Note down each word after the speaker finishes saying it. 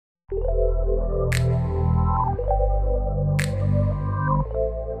Hey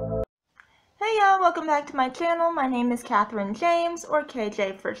y'all, welcome back to my channel. My name is Catherine James, or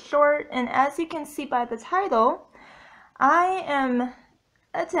KJ for short, and as you can see by the title, I am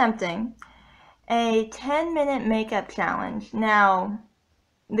attempting a 10-minute makeup challenge. Now,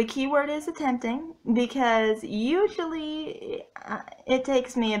 the key word is attempting, because usually it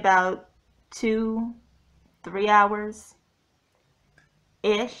takes me about 2-3 hours-ish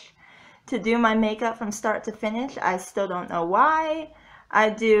to do my makeup from start to finish. I still don't know why. I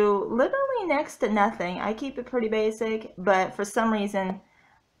do literally next to nothing. I keep it pretty basic, but for some reason,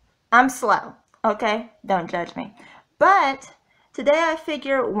 I'm slow, okay? Don't judge me. But today I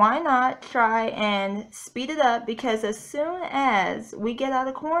figure why not try and speed it up, because as soon as we get out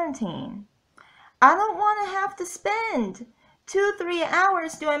of quarantine, I don't want to have to spend 2-3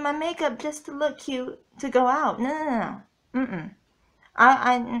 hours doing my makeup just to look cute to go out. No. Mm-mm.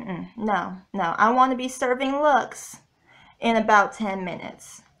 No. I want to be serving looks in about 10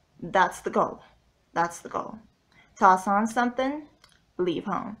 minutes. That's the goal. That's the goal. Toss on something, leave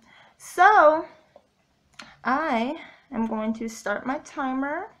home. So, I am going to start my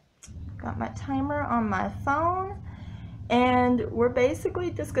timer. Got my timer on my phone, and we're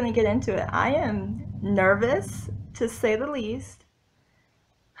basically just going to get into it. I am nervous, to say the least,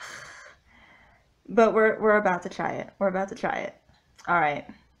 but we're about to try it. We're about to try it. All right.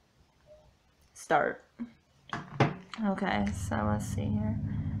 Start. Okay, so let's see here.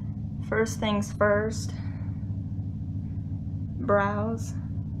 First things first, brows.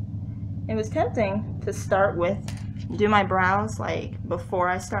 It was tempting to start with, do my brows like before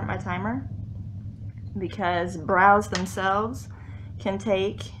I start my timer, because brows themselves can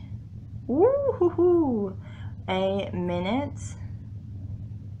take a minute.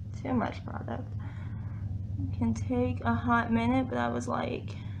 Too much product. Can take a hot minute, but I was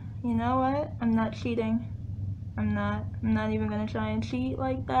like, you know what? I'm not cheating. I'm not even gonna try and cheat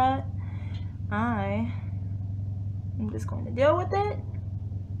like that. I'm just going to deal with it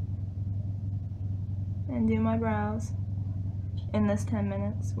and do my brows in this 10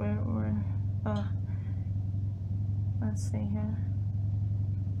 minutes. Let's see here.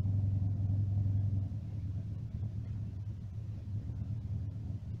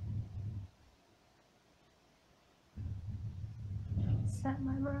 Set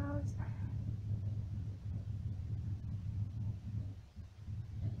my brows.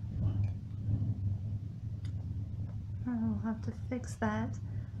 I'll have to fix that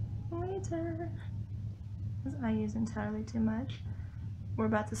later, because I use entirely too much. We're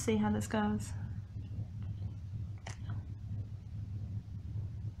about to see how this goes.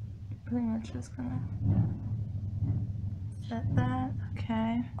 Pretty much just gonna set that.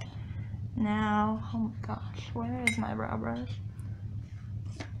 Okay. Now, oh my gosh, where is my brow brush?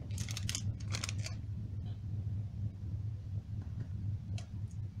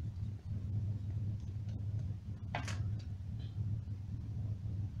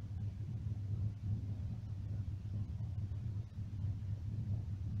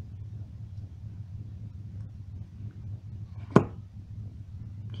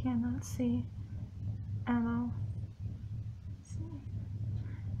 Cannot see at all. Let's see.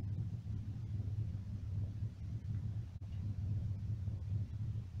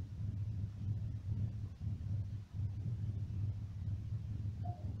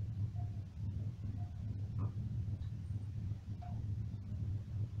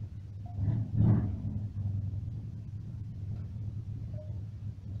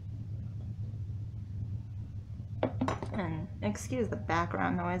 And excuse the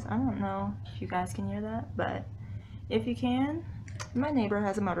background noise. I don't know if you guys can hear that, but if you can, my neighbor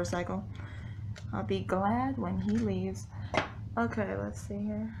has a motorcycle. I'll be glad when he leaves. Okay, let's see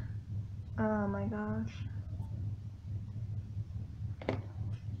here. Oh my gosh.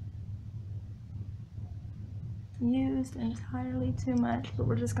 Used entirely too much, but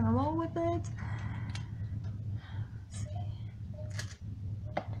we're just gonna roll with it. Let's see.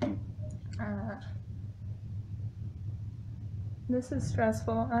 This is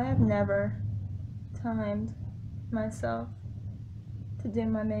stressful. I have never timed myself to do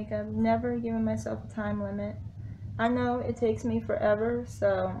my makeup. Never given myself a time limit. I know it takes me forever,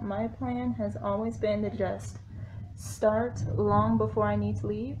 so my plan has always been to just start long before I need to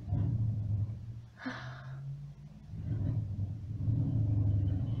leave.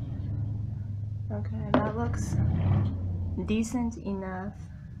 Okay, that looks decent enough.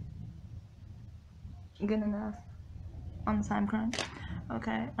 Good enough on the time crunch.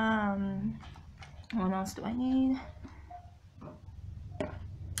 Okay, what else do I need?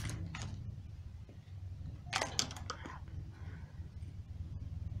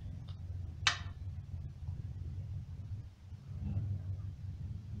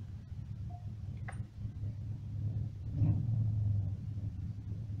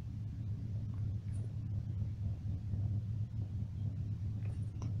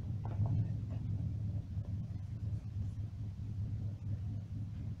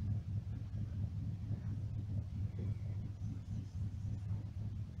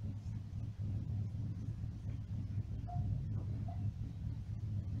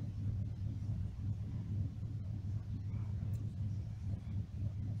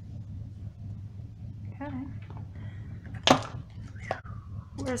 Okay.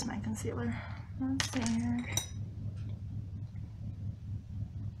 Where's my concealer? Let's see here.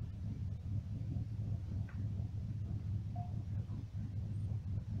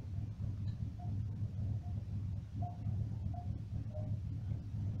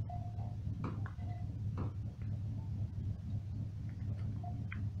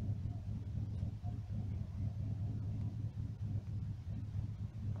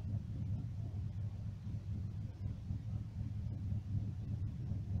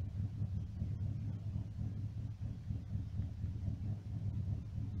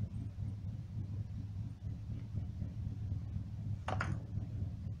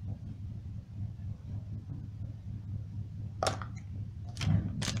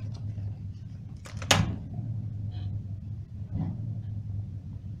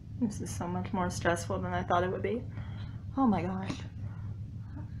 This is so much more stressful than I thought it would be. Oh my gosh.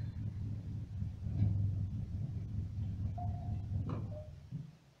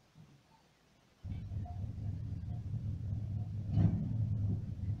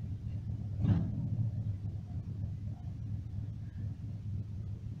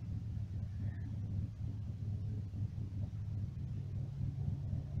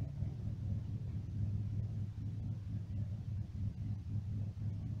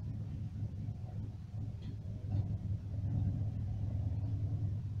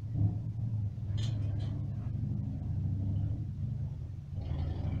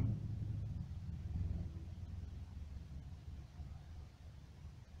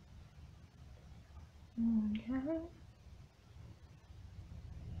 Okay.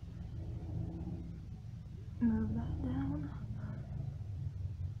 Move that down.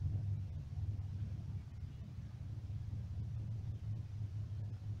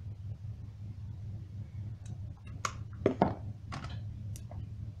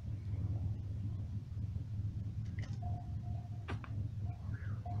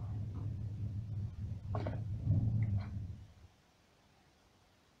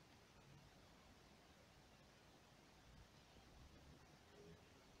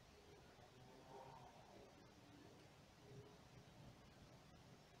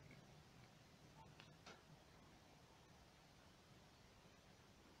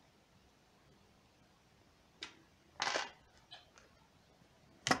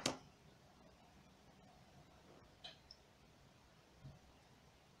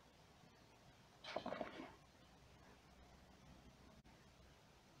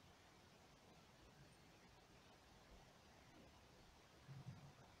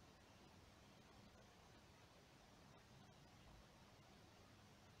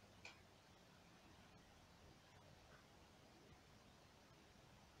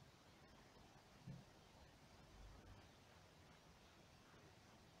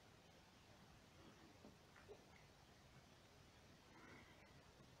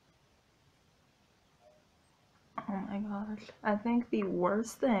 Oh my gosh. I think the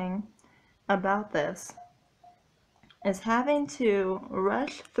worst thing about this is having to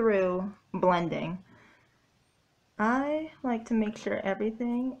rush through blending. I like to make sure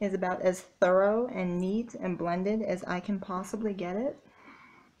everything is about as thorough and neat and blended as I can possibly get it.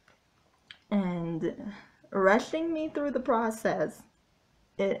 And rushing me through the process,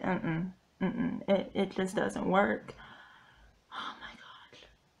 it just doesn't work. Oh my gosh.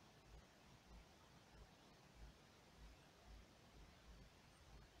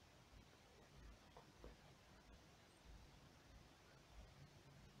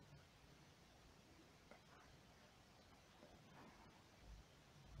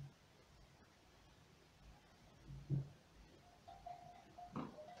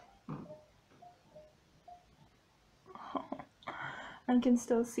 I can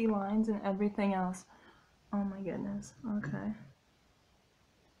still see lines and everything else. Oh my goodness. Okay.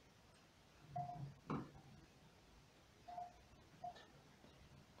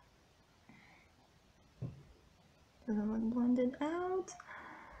 Doesn't look blended out.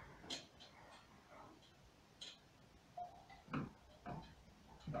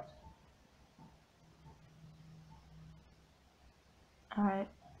 Alright.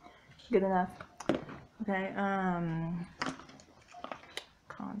 Good enough. Okay,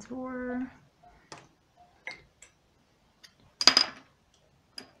 contour.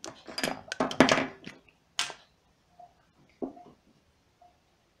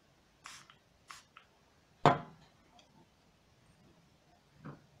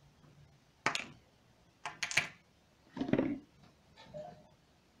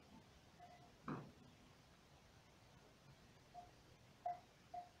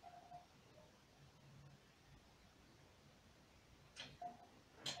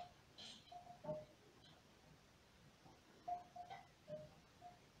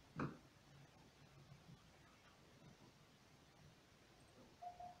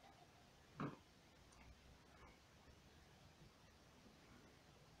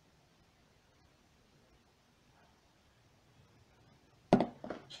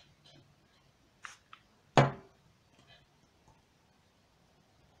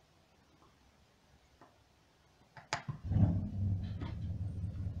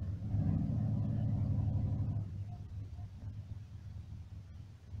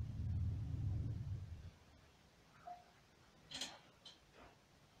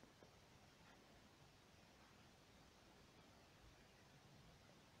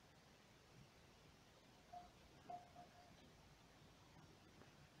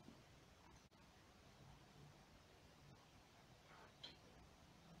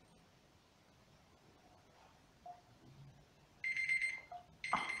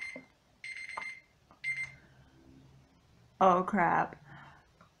 Oh crap.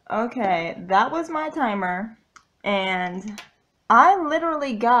 Okay, that was my timer, and I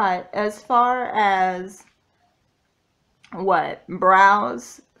literally got as far as what?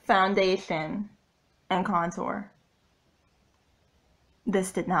 Brows, foundation, and contour.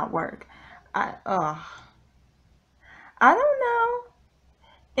 This did not work. I don't know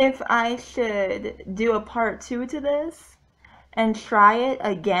if I should do a part 2 to this and try it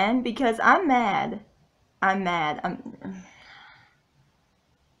again because I'm mad. I'm mad.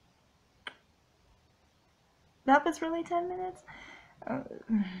 That was really 10 minutes?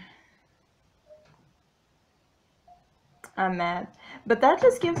 I'm mad. But that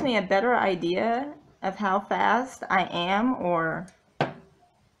just gives me a better idea of how fast I am, or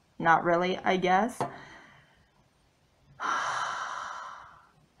not really, I guess.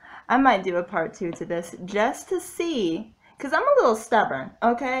 I might do a part 2 to this just to see, because I'm a little stubborn,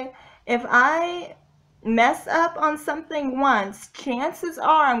 okay? If I mess up on something once, chances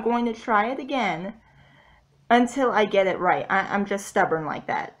are I'm going to try it again until I get it right. I'm just stubborn like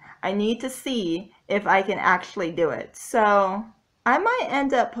that. I need to see if I can actually do it. So I might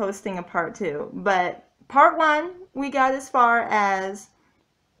end up posting a part 2, but part 1, we got as far as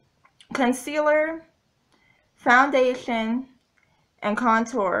concealer, foundation, and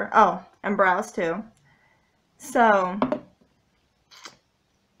contour. Oh, and brows too. So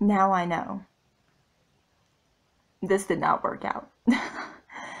now I know. This did not work out.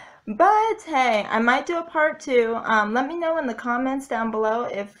 But hey, I might do a part 2. Let me know in the comments down below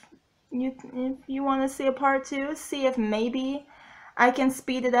if you want to see a part 2. See if maybe I can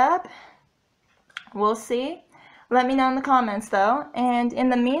speed it up. We'll see. Let me know in the comments though. And in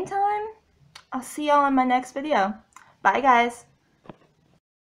the meantime, I'll see y'all in my next video. Bye guys.